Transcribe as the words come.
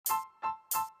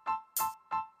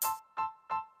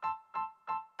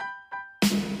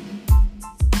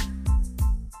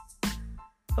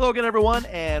Hello again, everyone,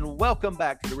 and welcome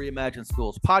back to the Reimagine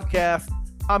Schools podcast.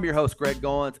 I'm your host, Greg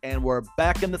Goins, and we're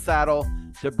back in the saddle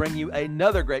to bring you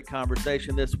another great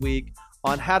conversation this week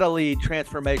on how to lead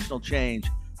transformational change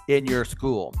in your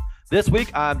school. This week,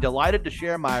 I'm delighted to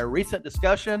share my recent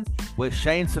discussion with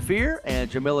Shane Saphir and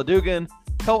Jamila Dugan,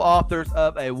 co-authors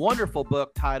of a wonderful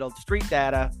book titled Street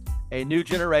Data, A New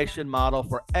Generation Model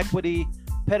for Equity,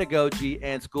 Pedagogy,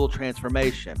 and School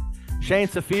Transformation. Shane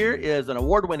Saphir is an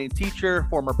award-winning teacher,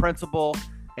 former principal,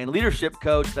 and leadership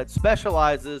coach that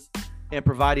specializes in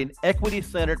providing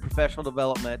equity-centered professional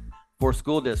development for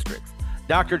school districts.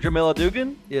 Dr. Jamila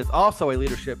Dugan is also a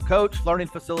leadership coach, learning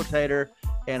facilitator,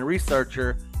 and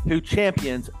researcher who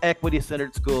champions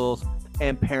equity-centered schools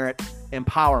and parent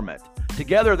empowerment.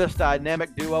 Together, this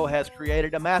dynamic duo has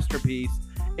created a masterpiece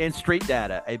in Street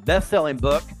Data, a best-selling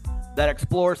book that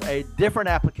explores a different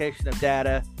application of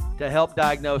data to help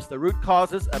diagnose the root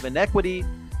causes of inequity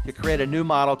to create a new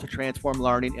model to transform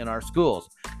learning in our schools.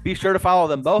 Be sure to follow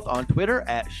them both on Twitter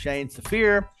at Shane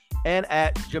Saphir and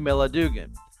at Jamila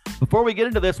Dugan. Before we get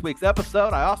into this week's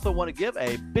episode, I also want to give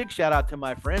a big shout out to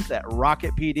my friends at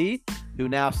Rocket PD, who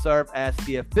now serve as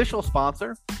the official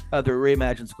sponsor of the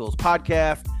Reimagine Schools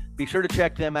podcast. Be sure to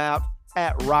check them out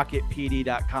at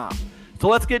rocketpd.com. So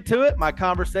let's get to it. My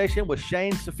conversation with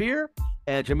Shane Saphir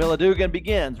and Jamila Dugan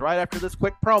begins right after this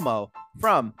quick promo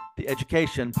from the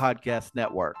Education Podcast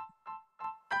Network.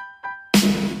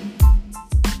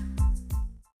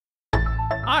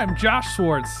 I'm Josh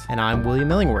Swartz. And I'm William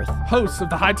Illingworth. Hosts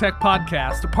of the High Tech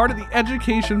Podcast, a part of the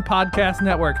Education Podcast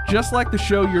Network, just like the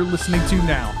show you're listening to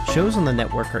now. Shows on the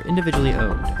network are individually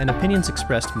owned, and opinions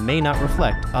expressed may not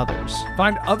reflect others.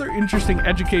 Find other interesting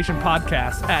education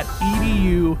podcasts at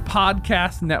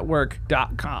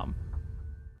edupodcastnetwork.com.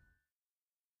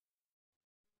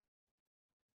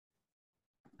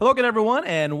 Hello again, everyone,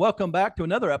 and welcome back to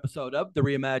another episode of the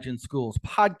Reimagine Schools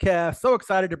podcast. So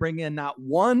excited to bring in not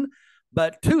one,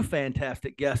 but two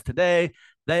fantastic guests today.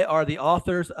 They are the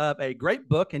authors of a great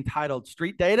book entitled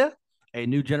Street Data, a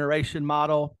next generation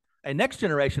model,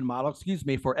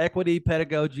 for equity,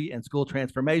 pedagogy, and school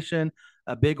transformation.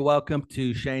 A big welcome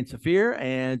to Shane Saphir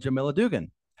and Jamila Dugan.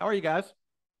 How are you guys?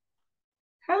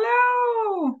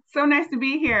 Hello. So nice to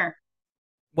be here.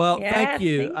 Well, thank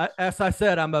you. As I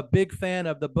said, I'm a big fan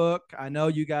of the book. I know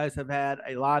you guys have had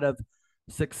a lot of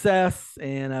success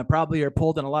and probably are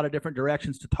pulled in a lot of different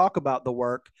directions to talk about the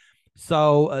work.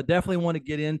 So definitely want to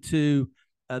get into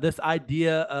this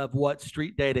idea of what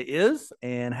street data is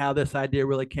and how this idea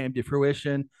really came to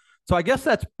fruition. So I guess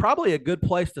that's probably a good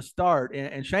place to start.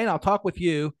 And Shane, I'll talk with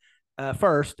you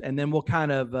first, and then we'll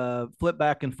kind of flip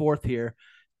back and forth here.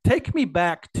 Take me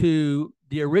back to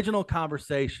the original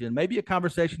conversation, maybe a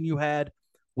conversation you had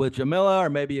with Jamila, or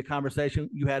maybe a conversation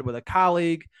you had with a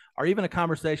colleague, or even a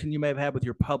conversation you may have had with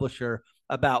your publisher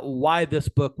about why this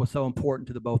book was so important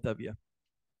to the both of you.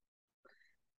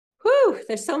 Whew,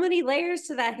 there's so many layers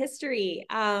to that history.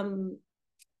 Let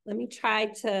me try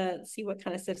to see what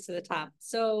kind of sifts to the top.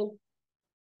 So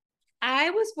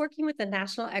I was working with the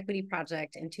National Equity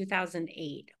Project in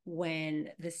 2008 when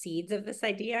the seeds of this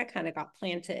idea kind of got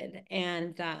planted.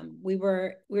 And we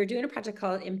were doing a project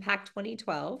called Impact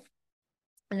 2012.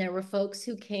 And there were folks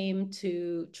who came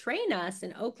to train us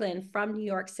in Oakland from New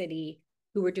York City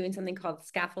who were doing something called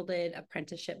Scaffolded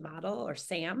Apprenticeship Model, or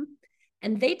SAM.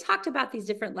 And they talked about these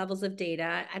different levels of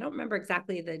data. I don't remember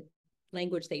exactly the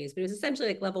language they used, but it was essentially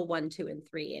like level 1, 2, and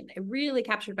 3. And it really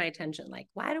captured my attention. Like,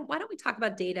 why don't we talk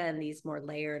about data in these more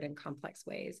layered and complex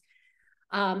ways?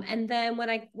 And then when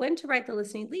I went to write The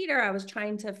Listening Leader, I was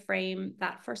trying to frame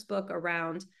that first book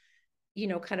around,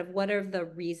 kind of what are the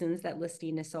reasons that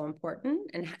listening is so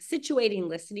important, and situating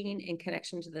listening in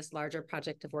connection to this larger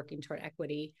project of working toward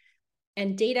equity.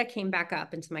 And data came back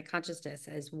up into my consciousness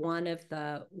as one of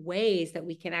the ways that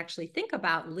we can actually think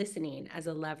about listening as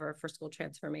a lever for school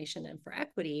transformation and for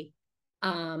equity.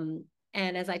 And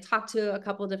as I talked to a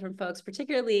couple of different folks,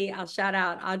 particularly I'll shout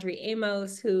out Audrey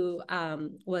Amos, who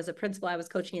was a principal I was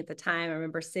coaching at the time. I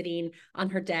remember sitting on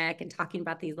her deck and talking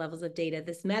about these levels of data.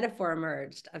 This metaphor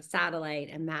emerged of satellite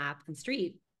and map and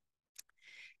street.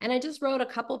 And I just wrote a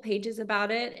couple pages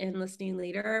about it in Listening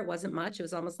Leader. It wasn't much. It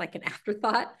was almost like an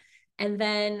afterthought. And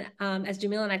then as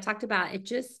Jamila and I talked about, it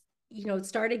just, it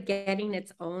started getting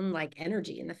its own like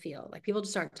energy in the field. Like people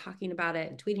just started talking about it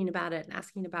and tweeting about it and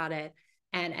asking about it.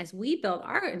 And as we built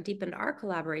and deepened our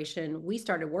collaboration, we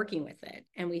started working with it.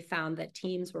 And we found that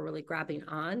teams were really grabbing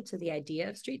on to the idea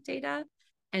of street data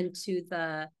and to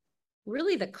the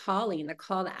call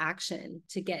to action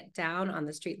to get down on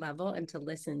the street level and to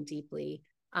listen deeply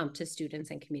to students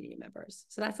and community members.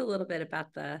 So that's a little bit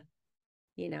about the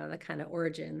the kind of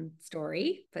origin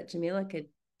story, but Jamila could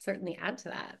certainly add to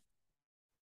that.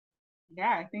 Yeah,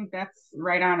 I think that's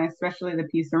right on, especially the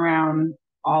piece around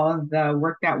all of the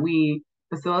work that we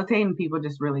facilitate and people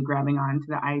just really grabbing on to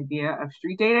the idea of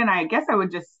street data. And I guess I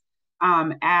would just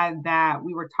add that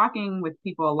we were talking with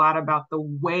people a lot about the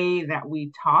way that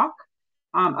we talk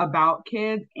about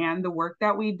kids and the work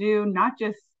that we do, not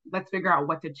just let's figure out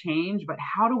what to change, but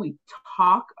how do we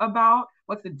talk about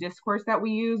what's the discourse that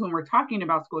we use when we're talking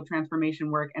about school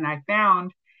transformation work. And I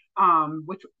found,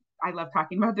 which I love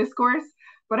talking about discourse,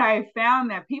 but I found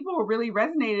that people really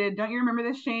resonated. Don't you remember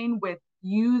this, Shane, with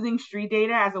using street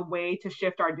data as a way to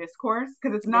shift our discourse?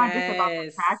 Because it's not just about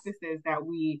the practices that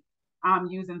we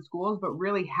use in schools, but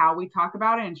really how we talk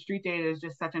about it. And street data is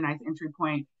just such a nice entry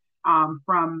point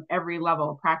from every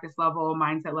level, practice level,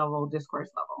 mindset level, discourse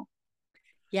level.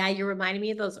 Yeah, you reminded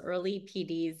me of those early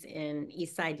PDs in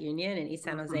Eastside Union and East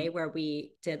San Jose, where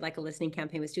we did like a listening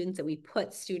campaign with students, and we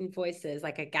put student voices,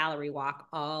 like a gallery walk,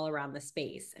 all around the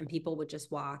space, and people would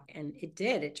just walk. And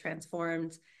it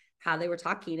transformed how they were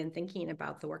talking and thinking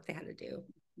about the work they had to do.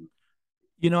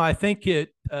 I think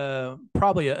it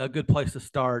probably a good place to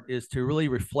start is to really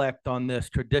reflect on this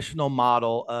traditional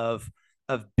model of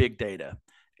big data.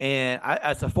 And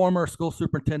as a former school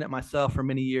superintendent myself for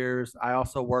many years, I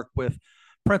also worked with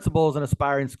principals and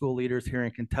aspiring school leaders here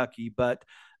in Kentucky. But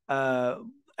as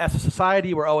a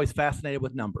society, we're always fascinated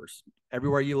with numbers.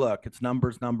 Everywhere you look, it's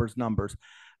numbers, numbers, numbers.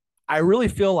 I really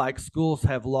feel like schools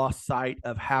have lost sight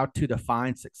of how to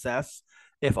define success.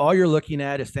 If all you're looking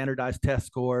at is standardized test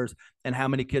scores and how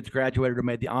many kids graduated or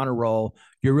made the honor roll,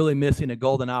 you're really missing a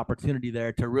golden opportunity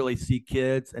there to really see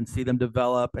kids and see them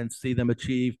develop and see them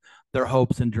achieve their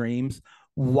hopes and dreams.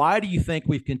 Why do you think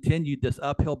we've continued this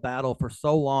uphill battle for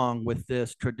so long with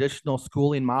this traditional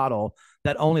schooling model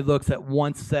that only looks at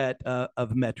one set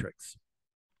of metrics?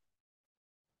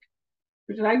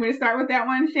 Would you like me to start with that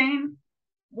one, Shane?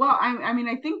 Well, I mean,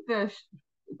 I think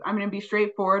I'm going to be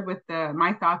straightforward with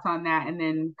my thoughts on that and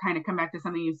then kind of come back to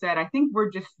something you said. I think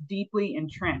we're just deeply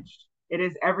entrenched. It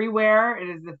is everywhere. It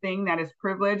is the thing that is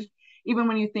privileged. Even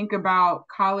when you think about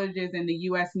colleges and the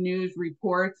U.S. News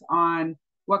reports on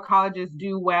what colleges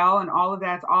do well, and all of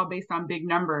that's all based on big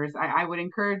numbers. I would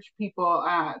encourage people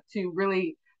to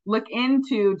really look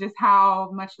into just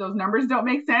how much those numbers don't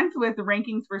make sense with the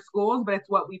rankings for schools, but it's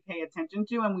what we pay attention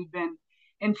to, and we've been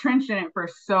entrenched in it for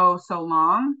so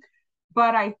long.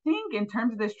 But I think in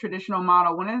terms of this traditional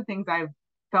model, one of the things I've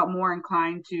felt more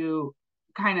inclined to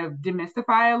kind of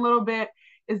demystify a little bit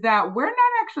is that we're not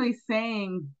actually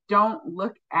saying don't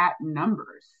look at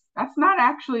numbers. That's not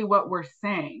actually what we're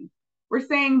saying. We're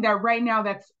saying that right now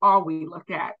that's all we look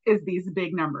at is these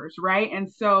big numbers, right? And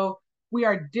so we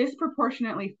are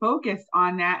disproportionately focused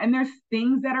on that. And there's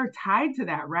things that are tied to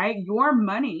that, right? Your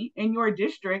money in your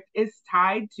district is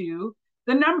tied to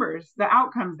the numbers, the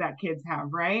outcomes that kids have,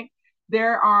 right?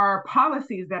 There are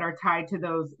policies that are tied to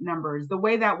those numbers. The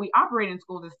way that we operate in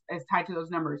schools is tied to those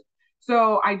numbers.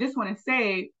 So I just want to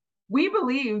say, we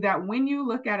believe that when you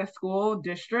look at a school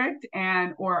district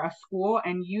or a school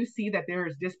and you see that there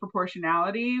is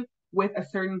disproportionality with a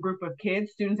certain group of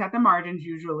kids, students at the margins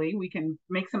usually, we can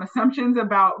make some assumptions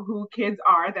about who kids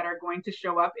are that are going to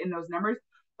show up in those numbers.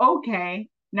 Okay,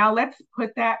 now let's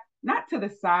put that not to the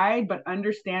side, but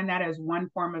understand that as one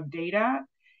form of data,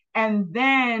 and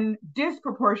then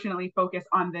disproportionately focus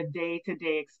on the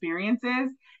day-to-day experiences.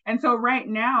 And so right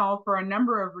now, for a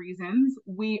number of reasons,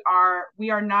 we are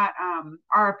not,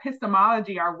 our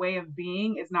epistemology, our way of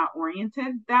being is not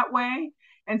oriented that way.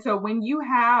 And so when you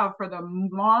have, for the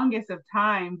longest of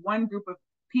time, one group of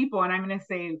people, and I'm going to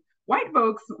say white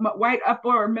folks, white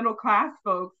upper or middle class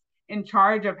folks, in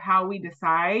charge of how we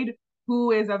decide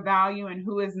who is of value and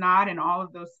who is not, and all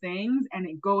of those things, and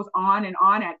it goes on and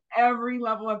on at every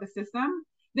level of the system,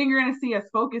 then you're going to see us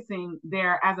focusing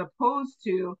there, as opposed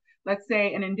to, let's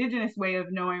say, an indigenous way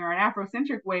of knowing or an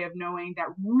Afrocentric way of knowing that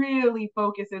really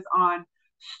focuses on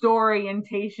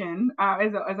storyintation,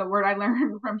 as a word I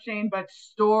learned from Shane, but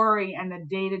story and the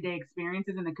day-to-day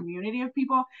experiences in the community of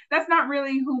people. That's not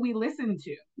really who we listen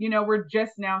to. We're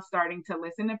just now starting to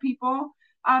listen to people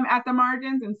at the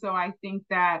margins. And so I think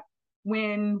that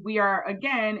when we are,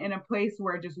 again, in a place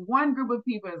where just one group of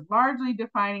people is largely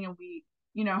defining, and we,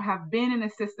 have been in a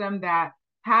system that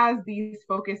has these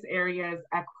focus areas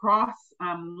across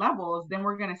levels, then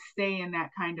we're going to stay in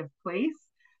that kind of place.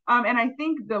 And I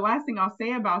think the last thing I'll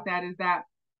say about that is that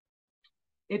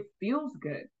it feels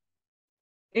good.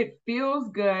 It feels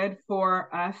good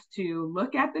for us to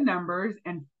look at the numbers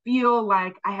and feel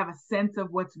like I have a sense of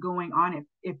what's going on.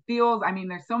 It feels,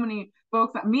 there's so many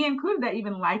folks, me included, that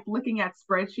even like looking at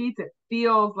spreadsheets. It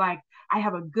feels like I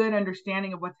have a good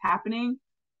understanding of what's happening.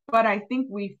 But I think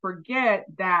we forget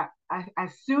that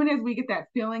as soon as we get that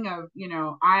feeling of,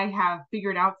 I have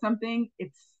figured out something,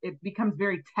 it becomes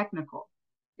very technical.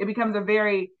 It becomes a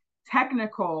very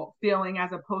technical feeling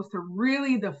as opposed to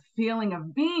really the feeling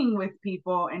of being with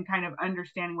people and kind of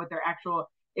understanding what their actual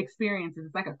experiences.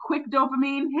 It's like a quick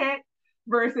dopamine hit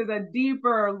versus a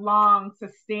deeper, long,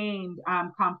 sustained,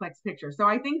 complex picture. So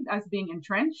I think us being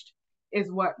entrenched is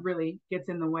what really gets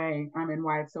in the way, and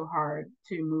why it's so hard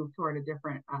to move toward a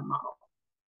different model.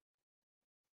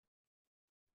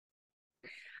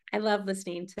 I love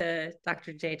listening to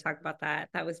Dr. J talk about that.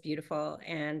 That was beautiful.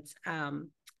 And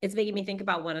it's making me think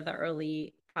about one of the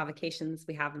early provocations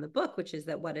we have in the book, which is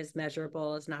that what is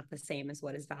measurable is not the same as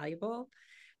what is valuable.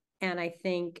 And I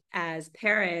think as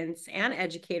parents and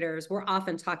educators, we're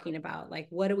often talking about, like,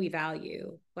 what do we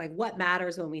value? Like, what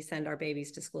matters when we send our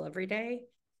babies to school every day?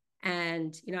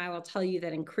 And, I will tell you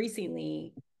that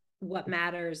increasingly what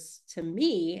matters to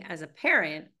me as a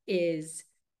parent is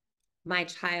my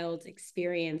child's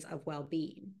experience of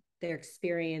well-being, their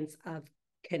experience of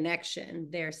connection,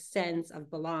 their sense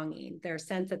of belonging, their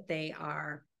sense that they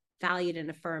are valued and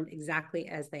affirmed exactly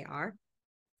as they are.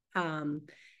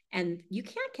 And you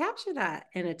can't capture that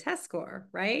in a test score,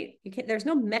 right? There's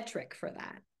no metric for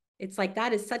that. It's like,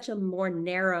 that is such a more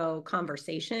narrow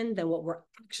conversation than what we're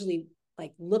actually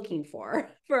like looking for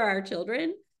our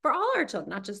children, for all our children,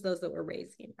 not just those that we're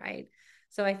raising, right?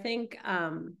 So I think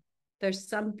there's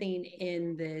something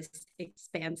in this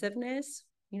expansiveness,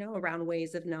 around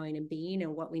ways of knowing and being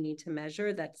and what we need to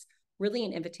measure, that's really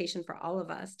an invitation for all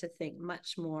of us to think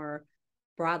much more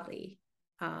broadly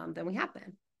than we have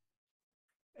been.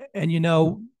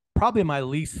 And probably my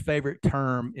least favorite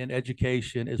term in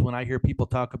education is when I hear people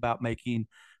talk about making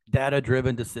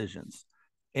data-driven decisions.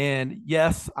 And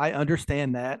yes, I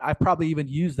understand that. I probably even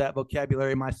used that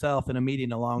vocabulary myself in a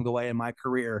meeting along the way in my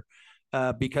career,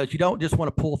 because you don't just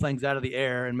want to pull things out of the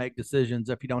air and make decisions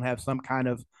if you don't have some kind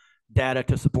of data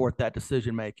to support that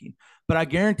decision making. But I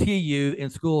guarantee you, in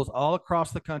schools all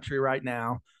across the country right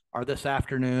now, or this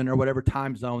afternoon, or whatever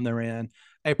time zone they're in,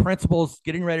 a principal's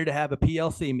getting ready to have a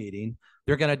PLC meeting.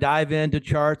 They're going to dive into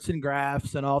charts and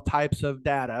graphs and all types of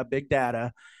data, big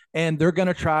data, and they're going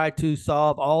to try to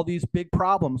solve all these big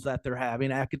problems that they're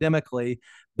having academically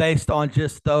based on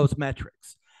just those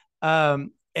metrics.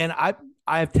 And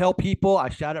I tell people, I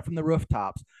shout it from the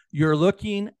rooftops, you're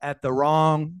looking at the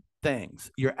wrong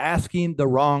things. You're asking the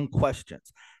wrong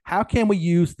questions. How can we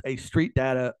use a street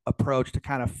data approach to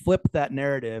kind of flip that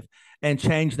narrative and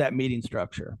change that meeting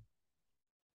structure?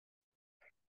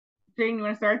 Jane, you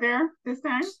want to start there this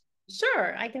time?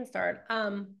 Sure, I can start.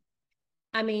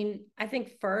 I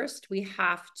think first we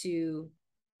have to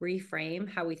reframe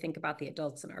how we think about the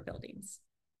adults in our buildings,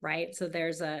 right? So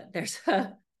there's a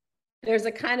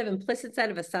kind of implicit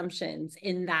set of assumptions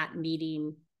in that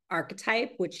meeting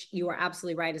archetype, which you are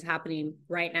absolutely right is happening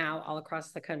right now all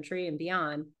across the country and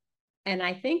beyond. And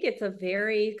I think it's a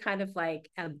very kind of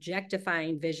like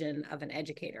objectifying vision of an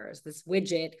educator as this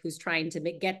widget who's trying to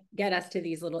get us to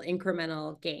these little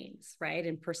incremental gains, right?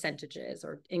 And percentages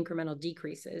or incremental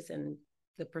decreases in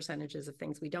the percentages of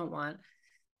things we don't want.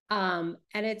 And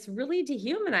it's really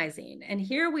dehumanizing. And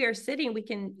here we are sitting, we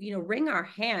can, wring our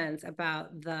hands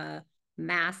about the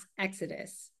mass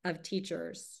exodus of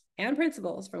teachers and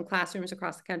principals from classrooms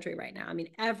across the country right now. I mean,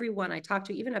 everyone I talk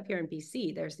to, even up here in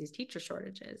BC, there's these teacher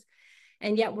shortages.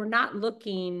 And yet we're not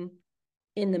looking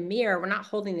in the mirror. We're not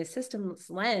holding the systems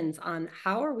lens on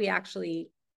how are we actually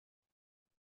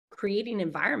creating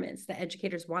environments that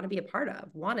educators want to be a part of,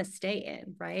 want to stay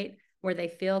in, right? Where they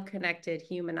feel connected,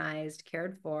 humanized,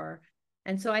 cared for.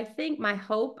 And so I think my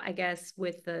hope, I guess,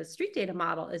 with the street data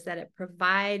model is that it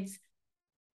provides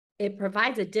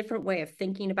a different way of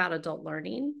thinking about adult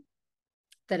learning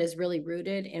that is really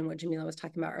rooted in what Jamila was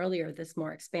talking about earlier, this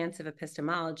more expansive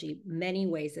epistemology, many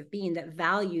ways of being that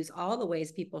values all the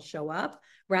ways people show up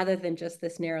rather than just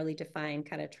this narrowly defined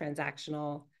kind of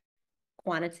transactional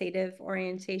quantitative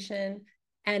orientation.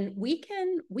 And we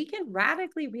can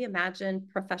radically reimagine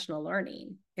professional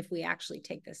learning if we actually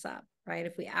take this up, right?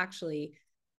 If we actually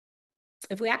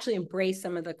embrace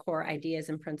some of the core ideas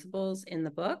and principles in the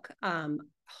book,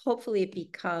 hopefully it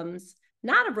becomes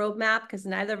not a roadmap, because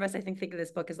neither of us, I think of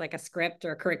this book as like a script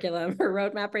or a curriculum or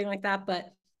roadmap or anything like that,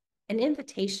 but an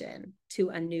invitation to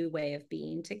a new way of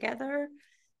being together.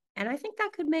 And I think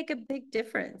that could make a big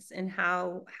difference in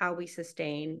how we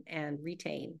sustain and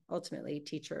retain, ultimately,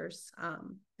 teachers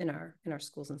in our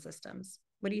schools and systems.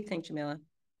 What do you think, Jamila?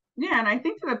 Yeah, and I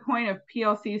think to the point of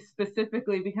PLCs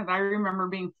specifically, because I remember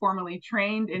being formally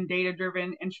trained in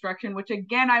data-driven instruction, which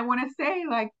again, I want to say,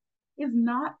 like, is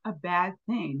not a bad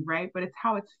thing, right? But it's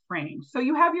how it's framed. So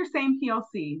you have your same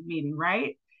PLC meeting,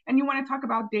 right? And you want to talk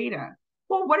about data.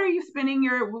 Well, what are you spending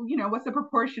what's the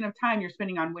proportion of time you're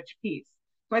spending on which piece?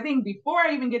 So I think before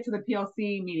I even get to the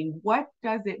PLC meeting, what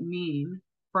does it mean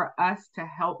for us to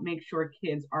help make sure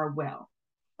kids are well?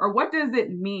 Or what does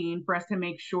it mean for us to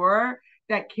make sure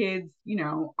that kids,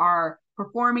 are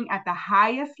performing at the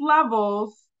highest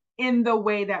levels in the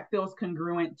way that feels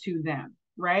congruent to them,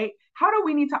 right? How do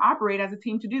we need to operate as a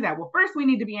team to do that? Well, first we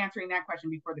need to be answering that question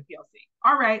before the PLC.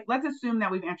 All right, let's assume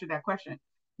that we've answered that question.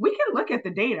 We can look at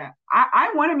the data.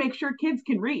 I want to make sure kids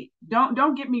can read.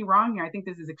 Don't get me wrong here. I think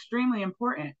this is extremely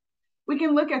important. We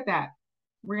can look at that.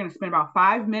 We're going to spend about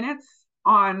 5 minutes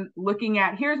on looking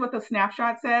at, here's what the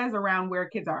snapshot says around where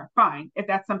kids are. Fine, if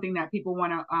that's something that people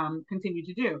want to continue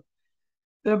to do.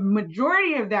 The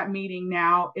majority of that meeting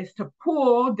now is to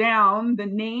pull down the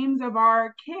names of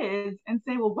our kids and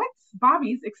say, well, what's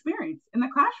Bobby's experience in the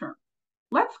classroom?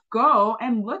 Let's go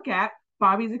and look at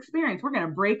Bobby's experience. We're going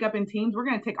to break up in teams. We're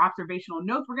going to take observational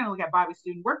notes. We're going to look at Bobby's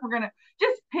student work. We're going to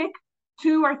just pick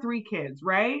 2 or 3 kids,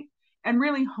 right? And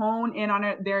really hone in on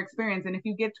their experience. And if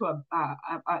you get to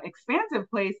a expansive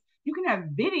place, you can have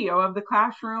video of the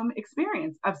classroom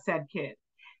experience of said kid.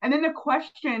 And then the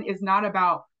question is not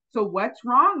about, so what's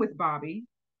wrong with Bobby?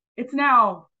 It's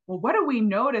now, well, what do we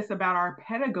notice about our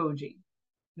pedagogy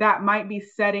that might be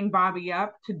setting Bobby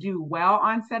up to do well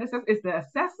on said assessment? Is the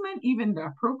assessment even the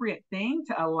appropriate thing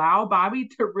to allow Bobby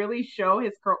to really show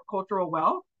his cultural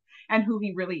wealth and who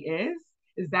he really is?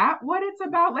 Is that what it's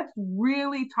about? Let's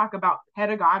really talk about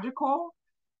pedagogical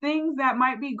things that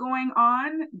might be going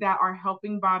on that are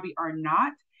helping Bobby or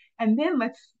not. And then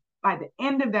let's, by the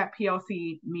end of that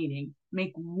PLC meeting,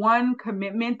 make one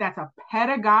commitment that's a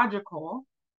pedagogical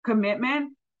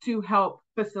commitment to help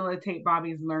facilitate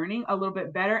Bobby's learning a little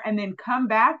bit better, and then come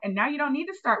back. And now you don't need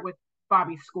to start with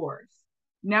Bobby's scores.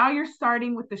 Now you're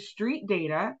starting with the street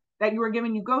data that you were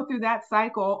given. You go through that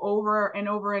cycle over and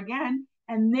over again,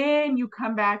 and then you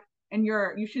come back and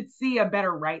you should see a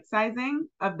better right sizing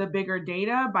of the bigger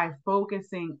data by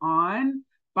focusing on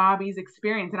Bobby's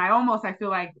experience. And I feel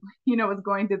like, it's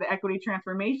going through the equity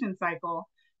transformation cycle,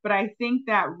 but I think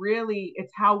that really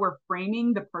it's how we're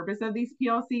framing the purpose of these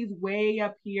PLCs way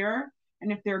up here.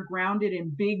 And if they're grounded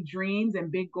in big dreams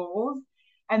and big goals.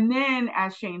 And then,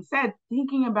 as Shane said,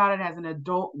 thinking about it as an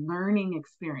adult learning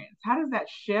experience. How does that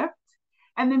shift?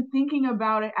 And then thinking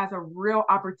about it as a real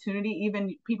opportunity.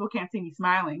 Even people can't see me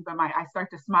smiling, but I start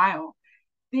to smile.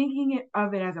 Thinking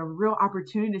of it as a real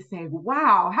opportunity to say,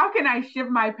 wow, how can I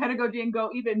shift my pedagogy and go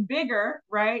even bigger,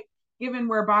 right? Given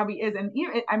where Bobby is. And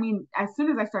as soon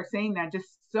as I start saying that, just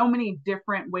so many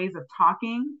different ways of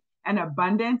talking and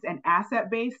abundance and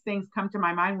asset-based things come to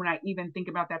my mind when I even think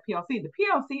about that PLC. The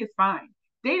PLC is fine.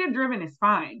 Data-driven is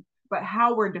fine. But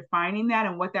how we're defining that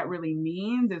and what that really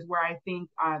means is where I think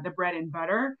the bread and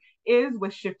butter is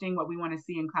with shifting what we want to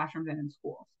see in classrooms and in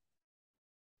schools.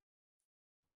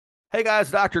 Hey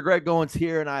guys, Dr. Greg Goins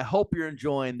here, and I hope you're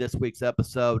enjoying this week's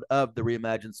episode of the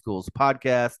Reimagine Schools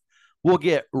podcast. We'll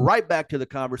get right back to the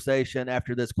conversation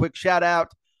after this quick shout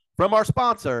out from our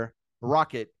sponsor,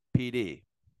 Rocket PD.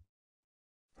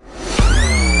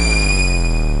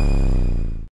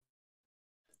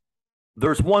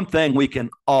 There's one thing we can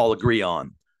all agree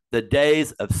on. The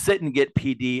days of sit and get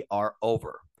PD are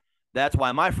over. That's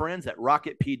why my friends at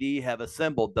Rocket PD have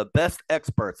assembled the best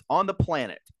experts on the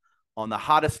planet on the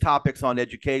hottest topics on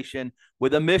education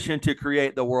with a mission to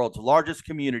create the world's largest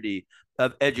community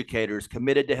of educators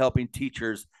committed to helping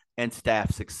teachers and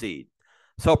staff succeed.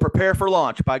 So prepare for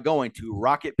launch by going to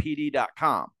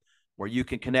rocketpd.com, where you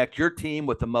can connect your team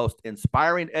with the most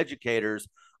inspiring educators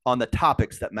on the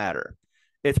topics that matter.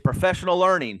 It's professional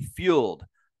learning fueled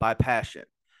by passion.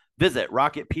 Visit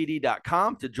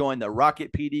rocketpd.com to join the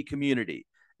Rocket PD community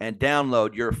and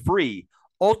download your free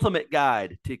ultimate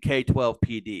guide to K-12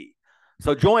 PD.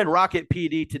 So join Rocket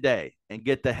PD today and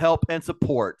get the help and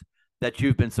support that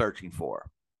you've been searching for.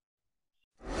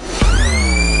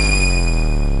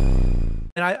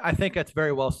 And I think that's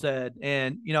very well said.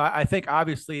 And, I think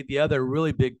obviously the other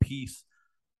really big piece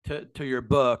to your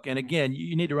book, and again,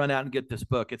 you need to run out and get this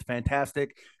book. It's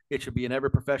fantastic. It should be in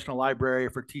every professional library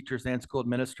for teachers and school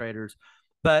administrators.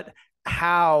 But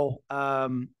how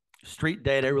street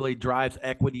data really drives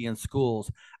equity in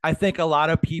schools. I think a lot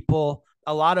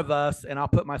of us, and I'll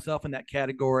put myself in that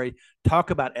category, talk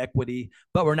about equity,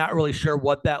 but we're not really sure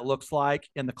what that looks like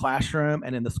in the classroom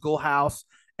and in the schoolhouse.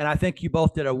 And I think you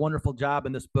both did a wonderful job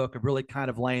in this book of really kind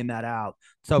of laying that out.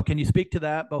 So can you speak to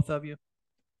that, both of you?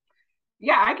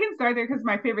 Yeah, I can start there because it's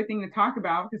my favorite thing to talk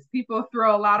about, because people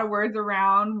throw a lot of words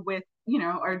around with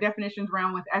our definitions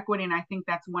around with equity. And I think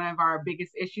that's one of our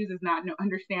biggest issues, is not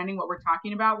understanding what we're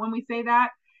talking about when we say that.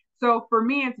 So for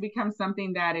me, it's become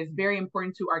something that is very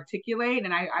important to articulate.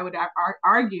 And I would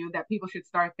argue that people should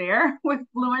start there with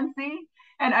fluency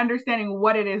and understanding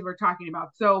what it is we're talking about.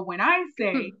 So when I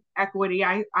say equity,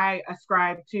 I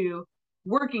ascribe to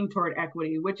working toward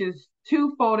equity, which is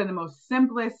twofold in the most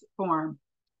simplest form.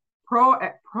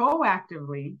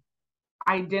 Proactively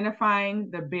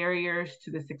identifying the barriers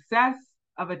to the success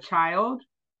of a child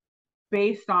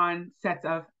based on sets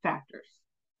of factors.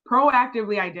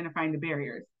 Proactively identifying the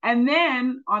barriers. And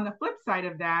then on the flip side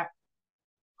of that,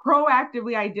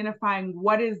 proactively identifying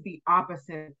what is the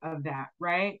opposite of that,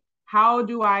 right? How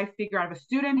do I figure out if a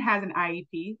student has an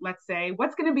IEP, let's say,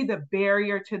 what's going to be the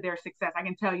barrier to their success? I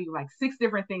can tell you like 6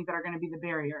 different things that are going to be the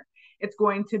barrier. It's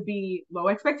going to be low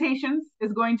expectations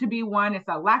is going to be one. It's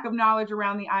a lack of knowledge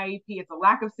around the IEP. It's a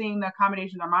lack of seeing the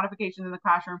accommodations or modifications in the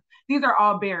classroom. These are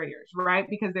all barriers, right?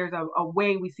 Because there's a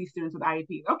way we see students with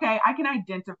IEPs. Okay, I can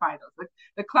identify those.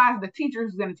 The class, the teacher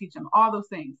who's going to teach them, all those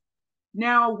things.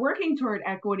 Now, working toward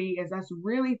equity is us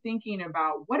really thinking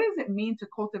about what does it mean to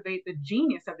cultivate the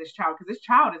genius of this child? Because this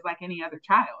child is like any other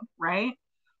child, right?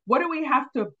 What do we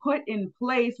have to put in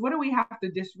place? What do we have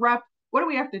to disrupt? What do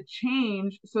we have to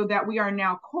change so that we are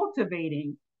now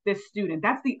cultivating this student?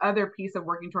 That's the other piece of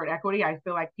working toward equity I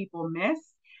feel like people miss.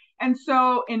 And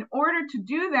so in order to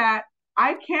do that,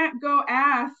 I can't go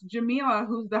ask Jamila,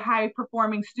 who's the high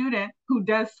performing student who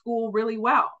does school really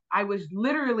well. I was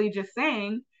literally just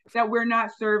saying that we're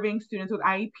not serving students with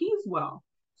IEPs well.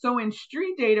 So in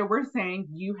street data, we're saying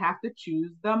you have to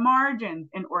choose the margins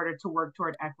in order to work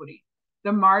toward equity.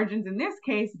 The margins in this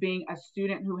case being a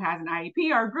student who has an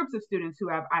IEP or groups of students who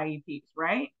have IEPs,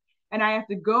 right? And I have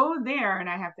to go there and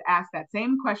I have to ask that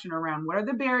same question around what are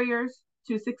the barriers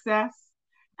to success?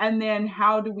 And then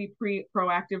how do we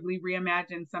proactively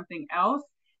reimagine something else?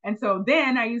 And so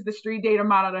then I use the street data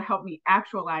model to help me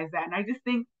actualize that. And I just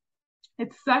think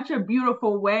it's such a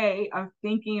beautiful way of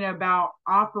thinking about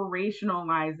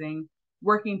operationalizing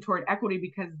working toward equity,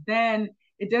 because then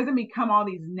it doesn't become all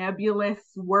these nebulous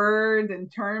words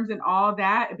and terms and all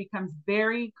that. It becomes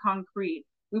very concrete.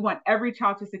 We want every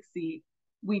child to succeed.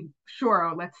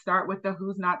 Let's start with the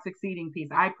who's not succeeding piece.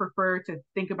 I prefer to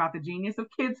think about the genius of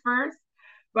kids first,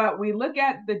 but we look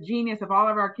at the genius of all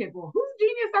of our kids. Well, whose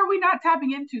genius are we not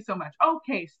tapping into so much?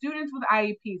 Okay, students with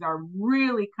IEPs are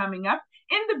really coming up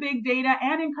in the big data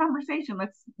and in conversation.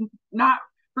 Let's not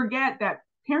forget that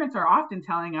parents are often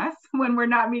telling us when we're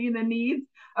not meeting the needs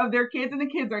of their kids, and the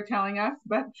kids are telling us,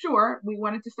 but sure, we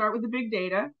wanted to start with the big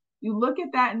data. You look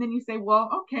at that and then you say, well,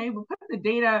 okay, we'll put the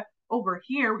data over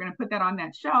here. We're going to put that on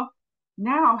that shelf.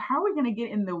 Now, how are we going to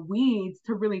get in the weeds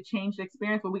to really change the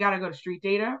experience? Well, we got to go to street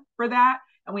data for that.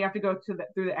 And we have to go through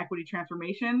the equity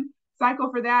transformation cycle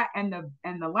for that. And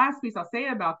the last piece I'll say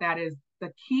about that is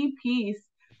the key piece.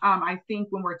 I think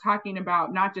when we're talking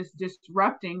about not just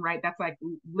disrupting, right? That's like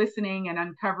listening and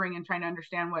uncovering and trying to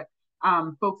understand what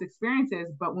folks' experience is.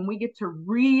 But when we get to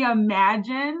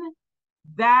reimagine,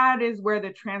 that is where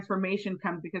the transformation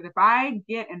comes. Because if I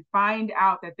get and find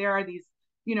out that there are these,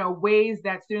 ways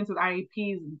that students with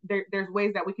IEPs, there's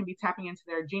ways that we can be tapping into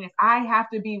their genius, I have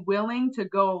to be willing to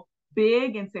go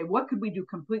big and say, what could we do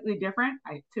completely different?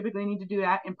 I typically need to do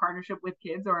that in partnership with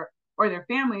kids or their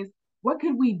families. What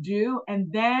could we do?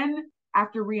 And then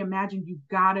after reimagine, you've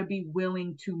got to be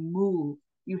willing to move.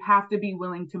 You have to be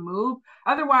willing to move.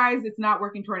 Otherwise, it's not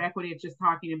working toward equity. It's just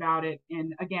talking about it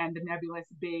in, again, the nebulous,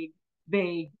 big,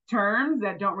 vague terms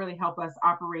that don't really help us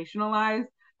operationalize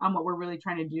what we're really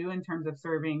trying to do in terms of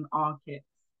serving all kids.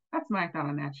 That's my thought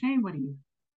on that. Shane, what do you?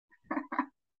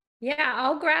 Yeah,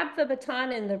 I'll grab the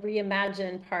baton in the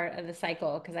reimagine part of the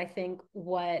cycle, because I think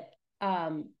what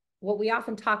we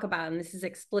often talk about, and this is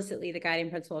explicitly the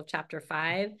guiding principle of chapter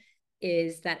 5,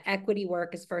 is that equity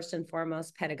work is first and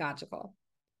foremost pedagogical.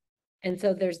 And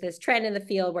so there's this trend in the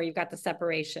field where you've got the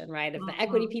separation, right, of the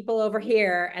equity people over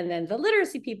here, and then the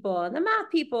literacy people and the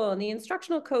math people and the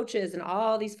instructional coaches and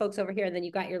all these folks over here. And then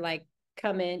you got your like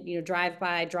come in, drive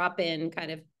by, drop in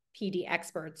kind of PD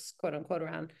experts, quote unquote,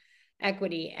 around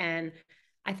equity. And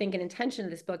I think an intention of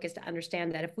this book is to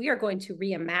understand that if we are going to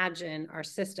reimagine our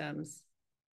systems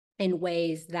in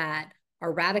ways that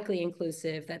are radically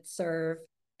inclusive, that serve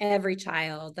every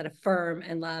child, that affirm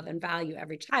and love and value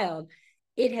every child,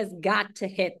 it has got to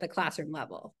hit the classroom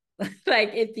level.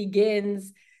 Like it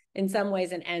begins in some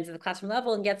ways and ends at the classroom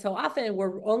level. And yet so often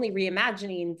we're only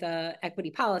reimagining the equity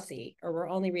policy, or we're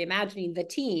only reimagining the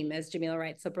team, as Jamila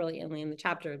writes so brilliantly in the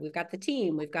chapter. We've got the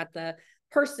team, we've got the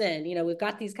person, we've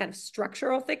got these kind of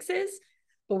structural fixes,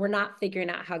 but we're not figuring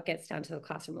out how it gets down to the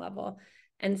classroom level.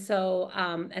 And so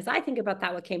as I think about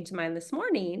that, what came to mind this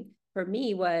morning for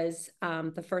me was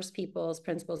the First Peoples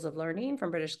Principles of Learning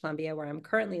from British Columbia, where I'm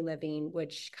currently living,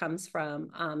 which comes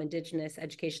from Indigenous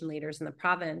education leaders in the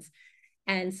province.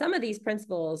 And some of these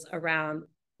principles around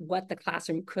what the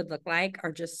classroom could look like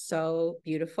are just so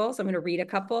beautiful. So I'm going to read a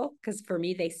couple because for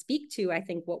me, they speak to, I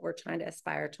think, what we're trying to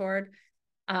aspire toward.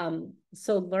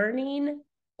 So learning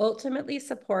ultimately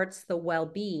supports the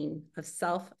well-being of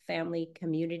self, family,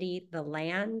 community, the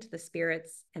land, the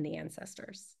spirits, and the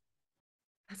ancestors.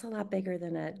 That's a lot bigger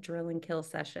than a drill and kill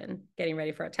session, getting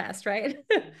ready for a test, right?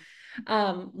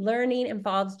 Learning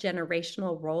involves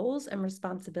generational roles and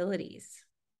responsibilities.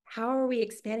 How are we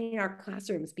expanding our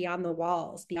classrooms beyond the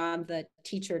walls, beyond the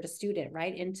teacher to student,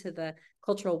 right? Into the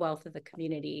cultural wealth of the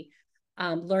community.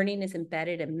 Learning is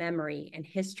embedded in memory and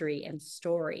history and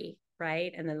story,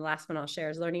 right? And then the last one I'll share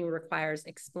is learning requires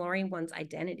exploring one's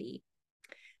identity.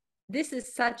 This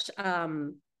is such,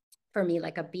 for me,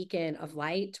 like a beacon of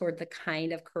light toward the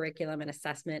kind of curriculum and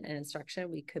assessment and instruction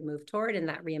we could move toward in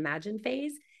that reimagine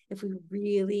phase if we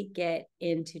really get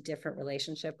into different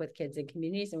relationship with kids and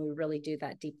communities and we really do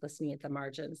that deep listening at the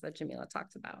margins that Jamila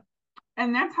talked about.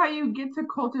 And that's how you get to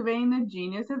cultivating the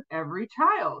genius of every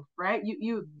child, right?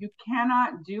 You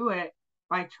cannot do it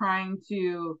by trying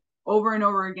to over and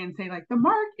over again say like the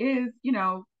mark is,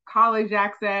 college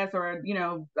access or,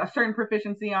 a certain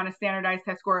proficiency on a standardized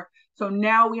test score. So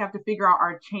now we have to figure out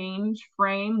our change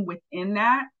frame within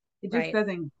that. It just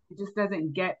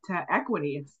doesn't get to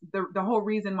equity. It's the whole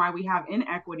reason why we have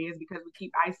inequity is because we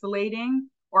keep isolating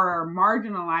or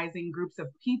marginalizing groups of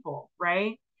people,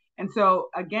 right? And so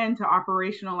again, to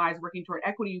operationalize working toward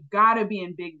equity, you've got to be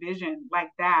in big vision like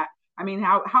that. I mean,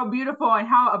 how beautiful and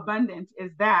how abundant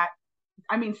is that?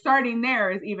 I mean, starting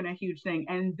there is even a huge thing.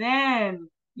 And then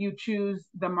you choose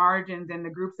the margins and the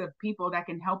groups of people that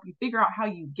can help you figure out how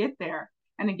you get there.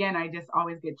 And again, I just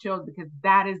always get chilled because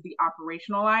that is the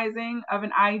operationalizing of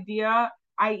an idea,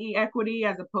 i.e. equity,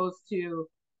 as opposed to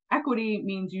equity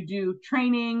means you do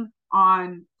training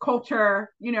on culture,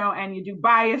 and you do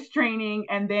bias training,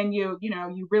 and then you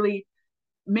really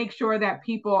make sure that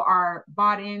people are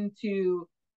bought into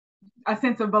a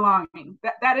sense of belonging.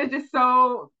 That is just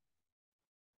so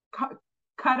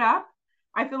cut up.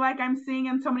 I feel like I'm seeing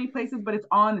in so many places, but it's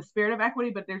all in the spirit of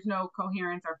equity, but there's no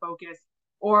coherence or focus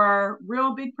or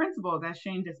real big principles, as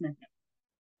Shane just mentioned.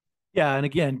 Yeah, and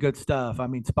again, good stuff. I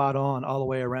mean, spot on all the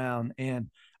way around. And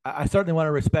I certainly want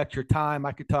to respect your time.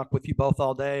 I could talk with you both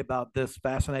all day about this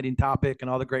fascinating topic and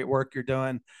all the great work you're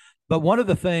doing. But one of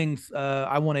the things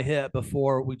I want to hit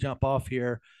before we jump off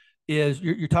here is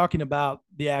you're talking about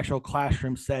the actual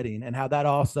classroom setting and how that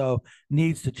also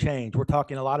needs to change. We're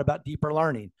talking a lot about deeper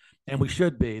learning, and we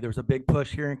should be. There's a big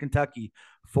push here in Kentucky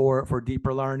for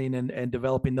deeper learning and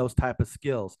developing those type of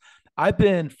skills. I've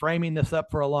been framing this up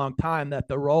for a long time that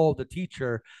the role of the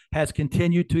teacher has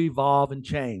continued to evolve and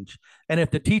change. And if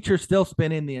the teacher's still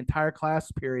spending the entire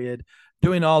class period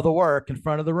doing all the work in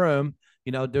front of the room,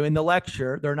 doing the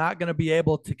lecture, they're not going to be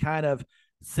able to kind of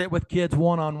sit with kids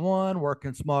one-on-one, work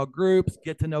in small groups,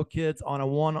 get to know kids on a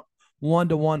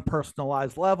one-to-one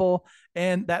personalized level.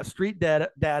 And that street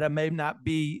data may not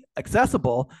be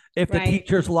accessible if the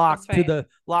teacher's locked to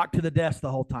the desk the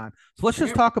whole time. So let's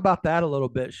just talk about that a little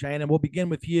bit, Shane, and we'll begin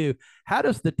with you. How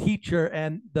does the teacher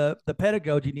and the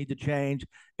pedagogy need to change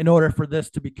in order for this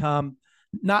to become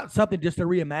not something just to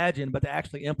reimagine, but to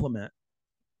actually implement?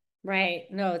 Right.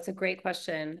 No, it's a great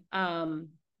question.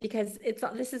 Because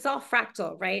this is all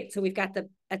fractal, right? So we've got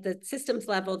at the systems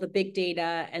level, the big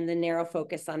data and the narrow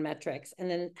focus on metrics. And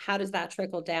then how does that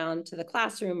trickle down to the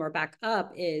classroom or back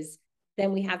up is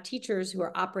then we have teachers who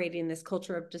are operating this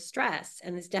culture of distress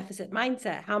and this deficit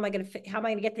mindset. How am I going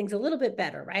to get things a little bit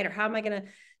better, right? Or how am I going to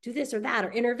do this or that,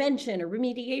 or intervention or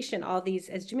remediation, all these,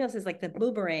 as Jamila says, like the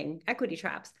boomerang equity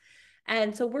traps.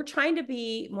 And so we're trying to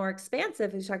be more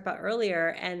expansive, as we talked about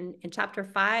earlier. And in chapter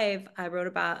 5, I wrote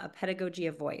about a pedagogy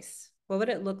of voice. What would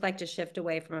it look like to shift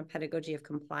away from a pedagogy of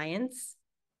compliance,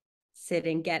 sit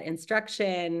and get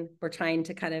instruction? We're trying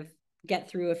to kind of get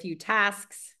through a few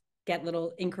tasks, get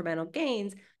little incremental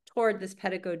gains toward this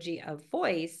pedagogy of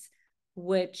voice,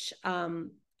 which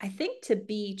I think to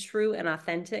be true and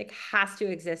authentic has to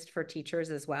exist for teachers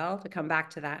as well, to come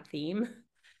back to that theme.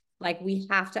 Like we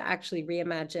have to actually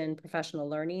reimagine professional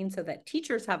learning so that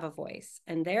teachers have a voice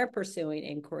and they're pursuing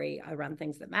inquiry around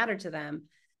things that matter to them.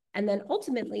 And then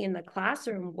ultimately in the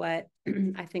classroom, what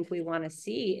I think we want to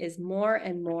see is more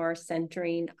and more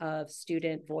centering of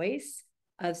student voice,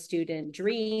 of student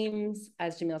dreams,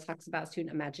 as Jamila talks about,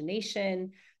 student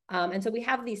imagination. And so we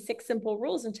have these 6 simple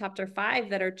rules in chapter 5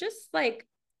 that are just like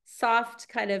soft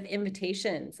kind of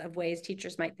invitations of ways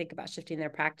teachers might think about shifting their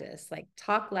practice, like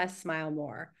talk less, smile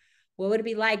more. What would it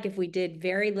be like if we did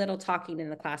very little talking in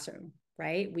the classroom,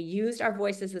 right? We used our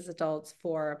voices as adults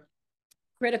for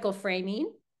critical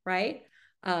framing, right?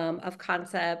 Of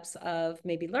concepts, of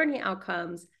maybe learning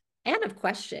outcomes, and of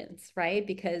questions, right?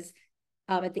 Because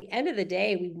at the end of the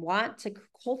day, we want to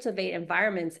cultivate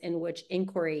environments in which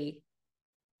inquiry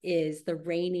is the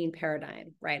reigning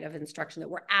paradigm, right, of instruction, that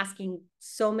we're asking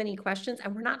so many questions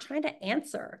and we're not trying to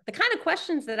answer the kind of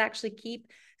questions that actually keep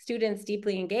students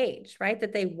deeply engaged, right,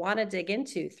 that they want to dig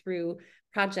into through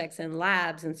projects and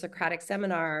labs and Socratic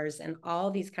seminars and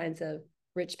all these kinds of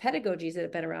rich pedagogies that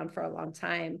have been around for a long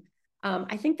time.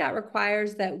 I think that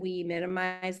requires that we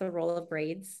minimize the role of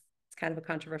grades. It's kind of a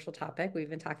controversial topic we've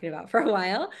been talking about for a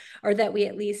while, or that we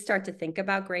at least start to think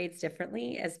about grades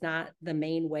differently as not the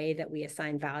main way that we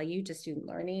assign value to student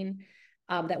learning,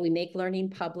 that we make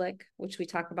learning public, which we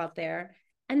talk about there,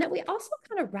 and that we also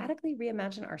kind of radically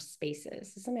reimagine our spaces.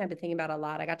 This is something I've been thinking about a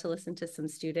lot. I got to listen to some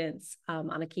students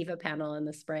on a Kiva panel in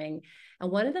the spring.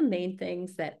 And one of the main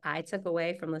things that I took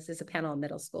away from this is a panel of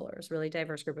middle schoolers, really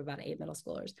diverse group, about 8 middle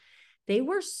schoolers. They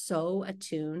were so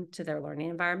attuned to their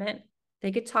learning environment.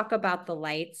 They could talk about the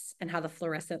lights and how the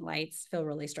fluorescent lights feel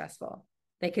really stressful.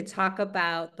 They could talk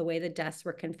about the way the desks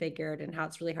were configured and how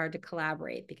it's really hard to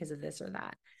collaborate because of this or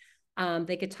that.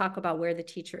 They could talk about where the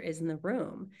teacher is in the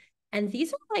room. And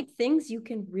these are like things you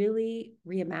can really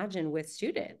reimagine with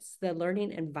students, the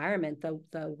learning environment,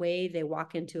 the way they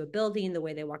walk into a building, the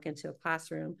way they walk into a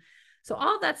classroom. So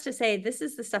all that's to say, this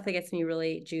is the stuff that gets me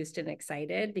really juiced and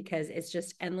excited, because it's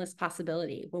just endless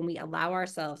possibility when we allow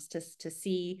ourselves to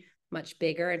see much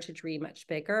bigger and to dream much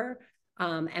bigger.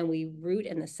 And we root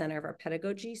in the center of our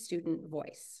pedagogy, student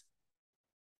voice.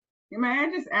 May I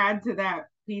just add to that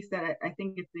piece that I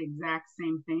think it's the exact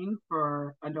same thing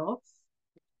for adults.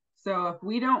 So if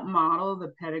we don't model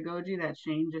the pedagogy that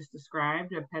Shane just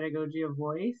described, a pedagogy of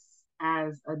voice,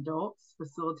 as adults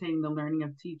facilitating the learning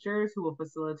of teachers who will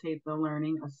facilitate the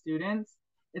learning of students,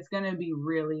 it's going to be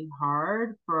really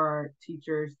hard for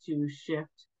teachers to shift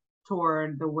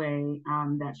toward the way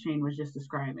that Shane was just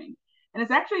describing. And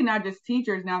it's actually not just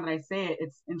teachers, now that I say it,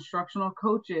 it's instructional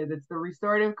coaches, it's the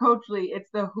restorative coachly,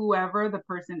 it's the whoever the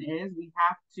person is. We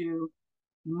have to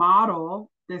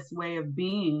model this way of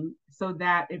being so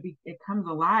that it comes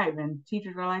alive and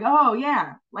teachers are like, oh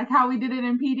yeah, like how we did it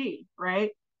in PD, right?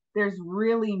 There's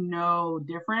really no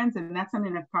difference. And that's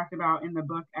something that's talked about in the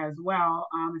book as well,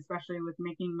 especially with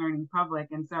making learning public.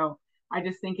 And so I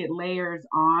just think it layers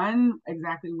on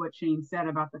exactly what Shane said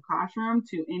about the classroom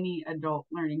to any adult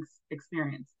learning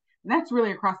experience. And that's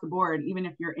really across the board, even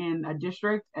if you're in a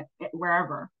district,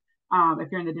 wherever. If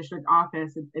you're in the district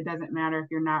office, it doesn't matter if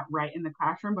you're not right in the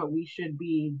classroom, but we should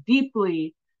be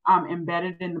deeply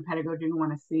embedded in the pedagogy we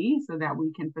want to see so that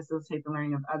we can facilitate the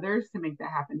learning of others to make that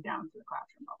happen down to the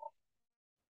classroom level.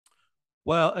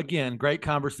 Well, again, great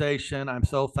conversation. I'm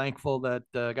so thankful that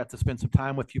I got to spend some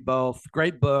time with you both.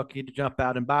 Great book. You need to jump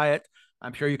out and buy it.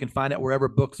 I'm sure you can find it wherever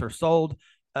books are sold.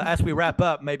 As we wrap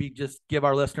up, maybe just give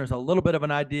our listeners a little bit of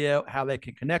an idea how they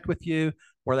can connect with you,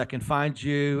 where they can find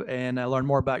you, and learn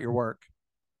more about your work.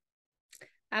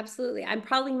 Absolutely. I'm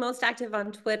probably most active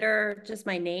on Twitter, just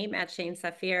my name at Shane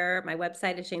Saphir. My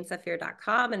website is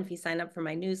shanesaphir.com. And if you sign up for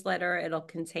my newsletter, it'll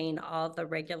contain all the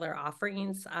regular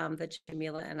offerings that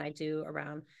Jamila and I do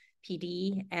around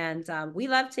PD. And we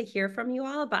love to hear from you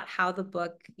all about how the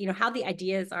book, how the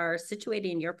ideas are situated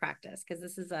in your practice, because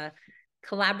this is a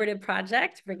collaborative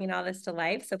project bringing all this to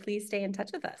life. So please stay in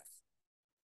touch with us.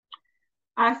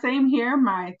 Same here.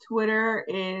 My Twitter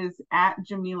is at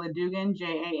Jamila Dugan,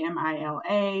 Jamila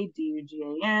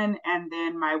Dugan. And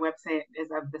then my website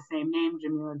is of the same name,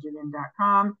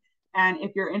 jamiladugan.com. And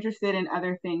if you're interested in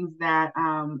other things that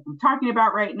I'm talking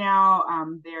about right now,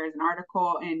 there's an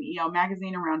article in EL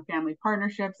Magazine around family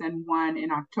partnerships and one in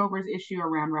October's issue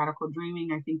around radical dreaming.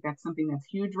 I think that's something that's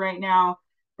huge right now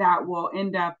that will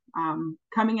end up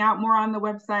coming out more on the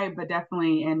website, but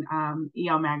definitely in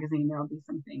EL Magazine, there'll be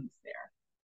some things there.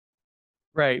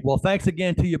 Great. Well, thanks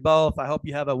again to you both. I hope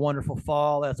you have a wonderful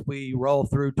fall as we roll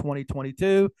through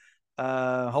 2022.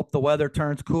 Hope the weather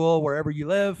turns cool wherever you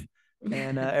live,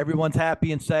 and everyone's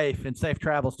happy and safe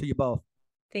travels to you both.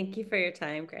 Thank you for your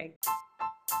time, Greg.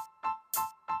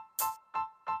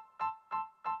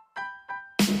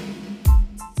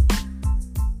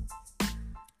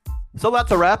 So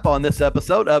that's a wrap on this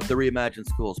episode of the Reimagine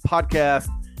Schools podcast.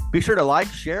 Be sure to like,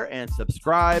 share, and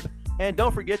subscribe. And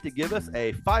don't forget to give us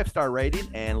a 5-star rating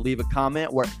and leave a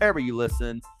comment wherever you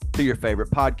listen to your favorite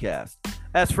podcast.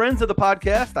 As friends of the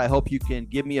podcast, I hope you can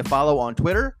give me a follow on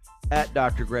Twitter at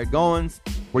Dr. Greg Goins.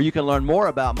 where you can learn more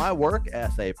about my work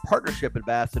as a partnership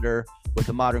ambassador with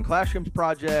the Modern Classrooms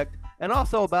Project, and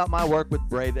also about my work with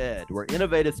Brave Ed, where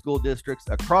innovative school districts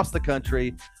across the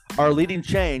country are leading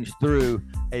change through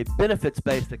a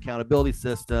benefits-based accountability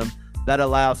system that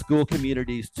allows school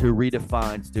communities to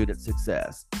redefine student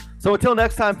success. So until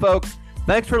next time, folks,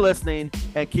 thanks for listening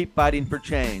and keep fighting for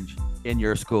change in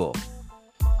your school.